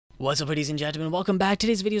What's up, ladies and gentlemen? Welcome back.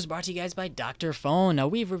 Today's video is brought to you guys by Dr. Phone. Now,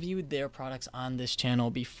 we've reviewed their products on this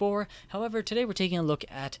channel before. However, today we're taking a look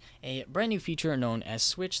at a brand new feature known as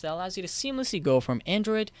Switch that allows you to seamlessly go from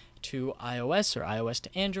Android to iOS or iOS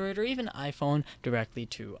to Android or even iPhone directly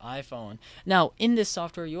to iPhone. Now, in this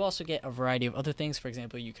software, you also get a variety of other things. For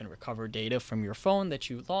example, you can recover data from your phone that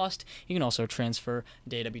you lost. You can also transfer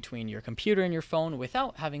data between your computer and your phone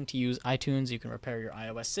without having to use iTunes. You can repair your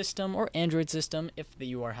iOS system or Android system if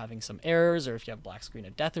you are having some errors or if you have black screen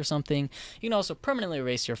of death or something. You can also permanently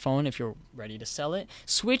erase your phone if you're ready to sell it.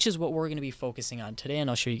 Switch is what we're going to be focusing on today, and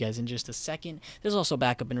I'll show you guys in just a second. There's also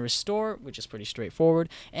backup and restore, which is pretty straightforward.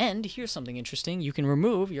 And here's something interesting. You can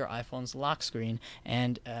remove your iPhone's lock screen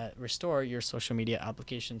and restore your social media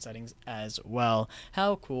application settings as well.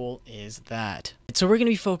 How cool is that? So we're going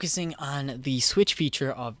to be focusing on the Switch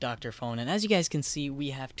feature of Dr. Phone, and as you guys can see, we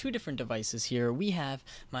have two different devices here. We have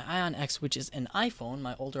my Ion X, which is an iPhone,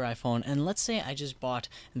 my older iPhone, and let's say I just bought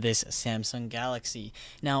this Samsung Galaxy.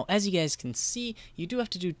 Now, as you guys can see, you do have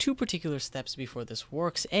to do two particular steps before this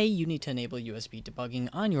works. A, you need to enable USB debugging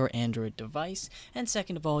on your Android device, and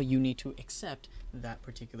second of all, you need to accept that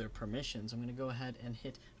particular permission. So I'm going to go ahead and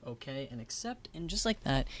hit OK and accept, and just like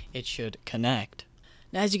that, it should connect.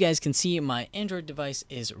 Now, as you guys can see, my Android device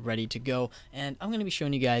is ready to go, and I'm going to be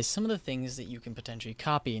showing you guys some of the things that you can potentially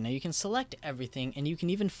copy. Now, you can select everything, and you can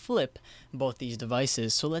even flip both these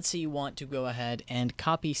devices. So let's say you want to go ahead and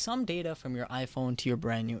copy some data from your iPhone to your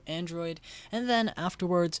brand new Android, and then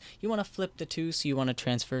afterwards, you want to flip the two, so you want to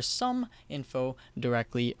transfer some info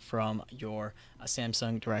directly from your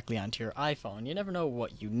Samsung directly onto your iPhone. You never know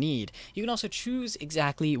what you need. You can also choose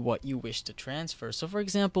exactly what you wish to transfer. So for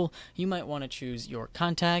example, you might want to choose your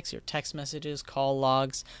contacts, your text messages, call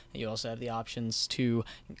logs. You also have the options to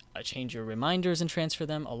change your reminders and transfer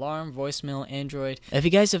them, alarm, voicemail, Android. If you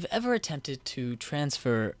guys have ever attempted to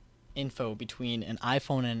transfer info between an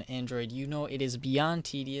iPhone and an Android, you know it is beyond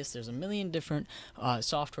tedious. There's a million different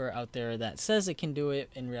software out there that says it can do it.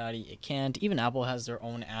 In reality, it can't. Even Apple has their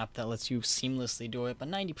own app that lets you seamlessly do it, but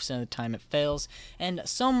 90% of the time it fails, and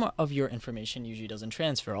some of your information usually doesn't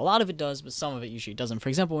transfer. A lot of it does, but some of it usually doesn't. For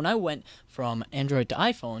example, when I went from Android to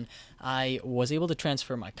iPhone, I was able to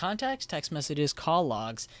transfer my contacts, text messages, call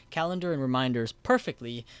logs, calendar, and reminders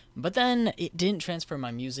perfectly, but then it didn't transfer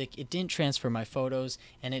my music, it didn't transfer my photos,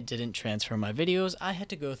 and it didn't transfer my videos. I had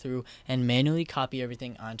to go through and manually copy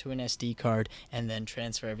everything onto an SD card and then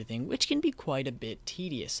transfer everything, which can be quite a bit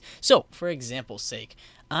tedious. So, for example's sake,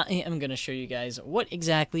 I am going to show you guys what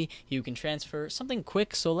exactly you can transfer, something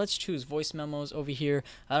quick. So let's choose voice memos over here.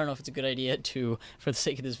 I don't know if it's a good idea to, for the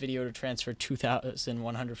sake of this video, to transfer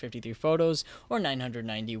 2,153 photos or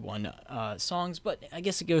 991 songs, but I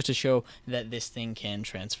guess it goes to show that this thing can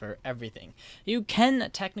transfer everything. You can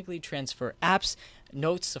technically transfer apps,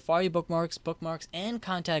 notes, Safari bookmarks, and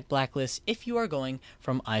contact blacklists if you are going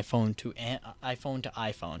from iPhone to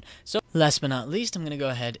iPhone. So last but not least, I'm going to go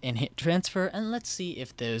ahead and hit transfer, and let's see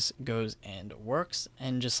if this goes and works.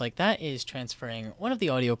 And just like that, is transferring one of the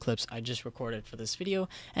audio clips I just recorded for this video,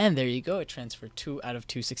 and there you go. It transferred 2 out of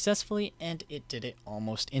 2 successfully, and it did it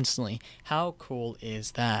almost instantly. How cool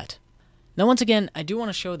is that? Now, once again, I do want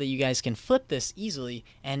to show that you guys can flip this easily,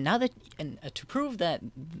 and now that to prove that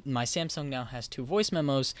my Samsung now has 2 voice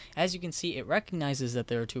memos, as you can see, it recognizes that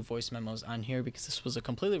there are 2 voice memos on here because this was a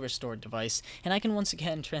completely restored device, and I can once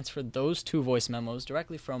again transfer those 2 voice memos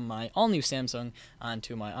directly from my all-new Samsung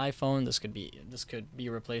onto my iPhone. This could be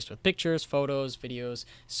replaced with pictures, photos, videos,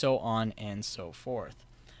 so on and so forth.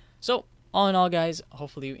 So, all in all, guys,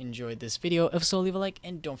 hopefully you enjoyed this video. If so, leave a like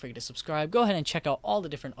and don't forget to subscribe. Go ahead and check out all the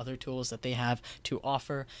different other tools that they have to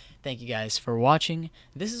offer. Thank you guys for watching.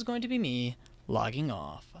 This is going to be me logging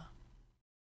off.